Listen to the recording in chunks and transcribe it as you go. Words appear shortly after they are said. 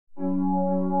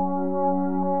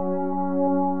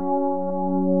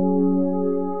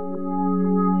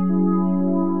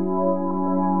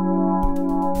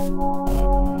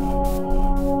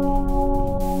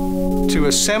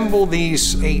assemble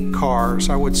these 8 cars,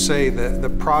 I would say that the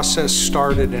process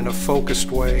started in a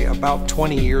focused way about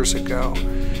 20 years ago.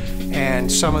 And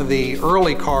some of the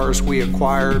early cars we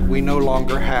acquired, we no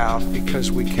longer have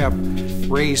because we kept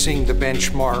raising the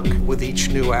benchmark with each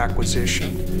new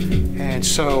acquisition. And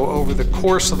so over the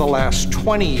course of the last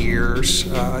 20 years,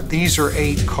 these are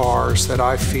 8 cars that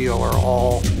I feel are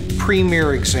all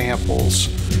premier examples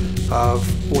of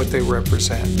what they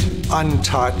represent.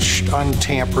 Untouched,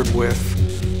 untampered with,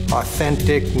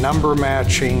 authentic, number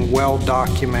matching,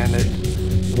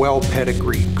 well-documented,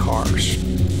 well-pedigreed cars.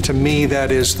 To me, that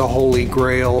is the holy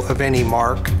grail of any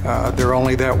mark. They're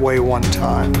only that way one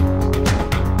time.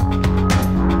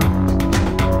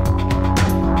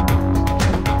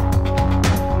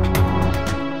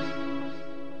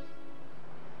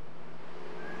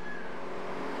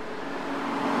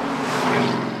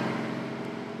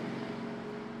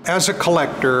 As a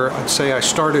collector, I'd say I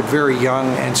started very young,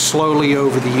 and slowly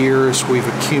over the years we've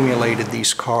accumulated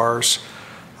these cars.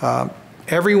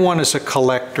 Everyone as a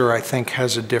collector, I think,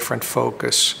 has a different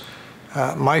focus.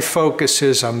 My focus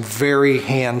is I'm very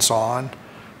hands-on.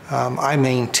 I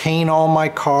maintain all my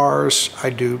cars. I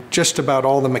do just about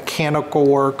all the mechanical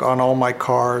work on all my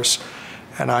cars,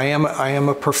 and I am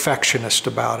a perfectionist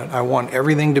about it. I want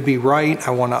everything to be right.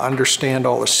 I want to understand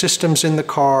all the systems in the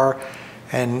car.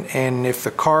 And if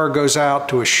the car goes out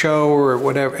to a show or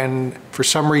whatever, and for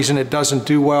some reason it doesn't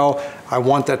do well, I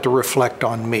want that to reflect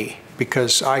on me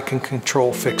because I can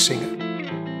control fixing it.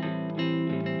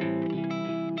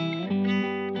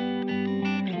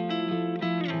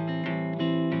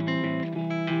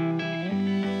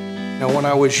 Now, when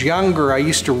I was younger, I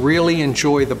used to really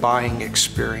enjoy the buying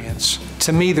experience.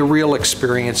 To me, the real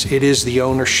experience, it is the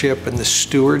ownership and the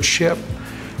stewardship,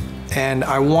 and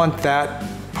I want that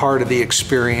part of the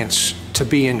experience to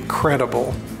be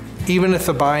incredible, even if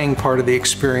the buying part of the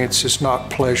experience is not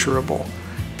pleasurable,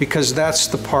 because that's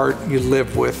the part you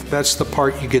live with, that's the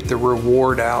part you get the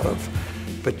reward out of.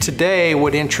 But today,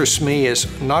 what interests me is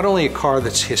not only a car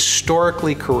that's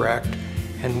historically correct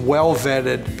and well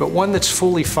vetted, but one that's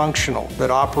fully functional, that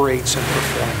operates and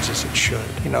performs as it should.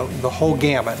 You know, the whole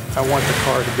gamut. I want the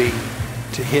car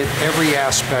to hit every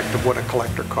aspect of what a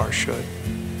collector car should.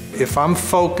 If I'm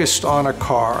focused on a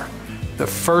car, the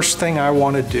first thing I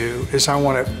want to do is I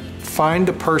want to find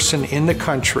a person in the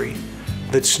country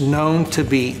that's known to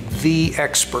be the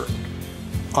expert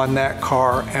on that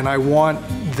car, and I want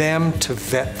them to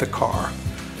vet the car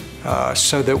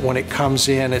so that when it comes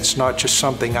in, it's not just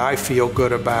something I feel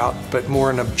good about, but more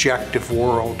an objective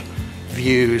world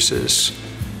views as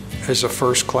a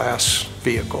first-class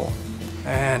vehicle.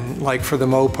 And like for the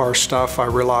Mopar stuff, I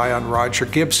rely on Roger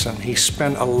Gibson. He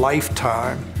spent a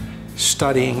lifetime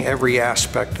studying every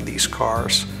aspect of these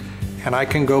cars. And I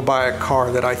can go buy a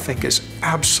car that I think is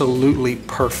absolutely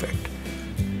perfect.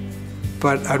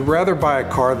 But I'd rather buy a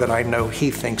car that I know he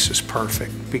thinks is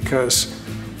perfect because,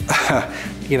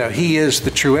 you know, he is the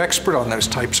true expert on those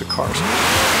types of cars.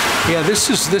 Yeah, this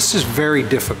is very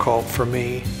difficult for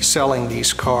me, selling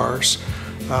these cars.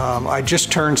 I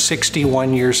just turned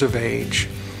 61 years of age.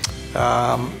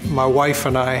 My wife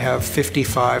and I have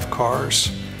 55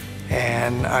 cars,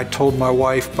 and I told my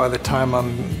wife by the time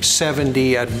I'm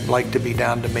 70, I'd like to be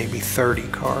down to maybe 30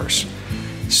 cars.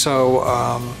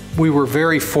 So we were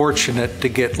very fortunate to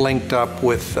get linked up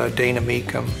with Dana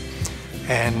Mecum,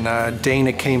 and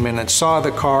Dana came in and saw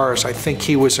the cars. I think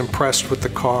he was impressed with the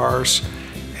cars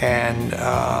and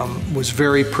was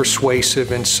very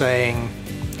persuasive in saying,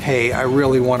 hey, I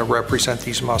really want to represent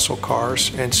these muscle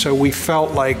cars. And so we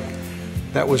felt like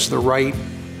that was the right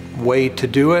way to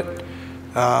do it,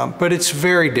 but it's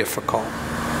very difficult.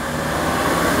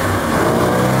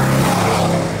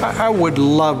 I would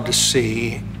love to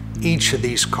see each of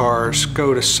these cars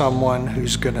go to someone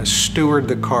who's going to steward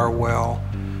the car well,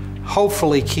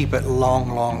 hopefully keep it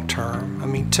long term. I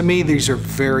mean, to me, these are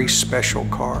very special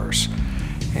cars.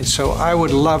 And so I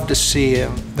would love to see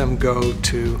them go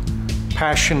to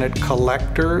passionate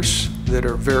collectors that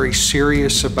are very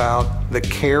serious about the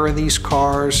care of these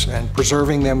cars and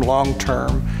preserving them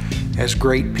long-term as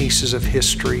great pieces of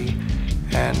history,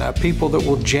 and people that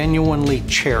will genuinely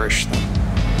cherish them.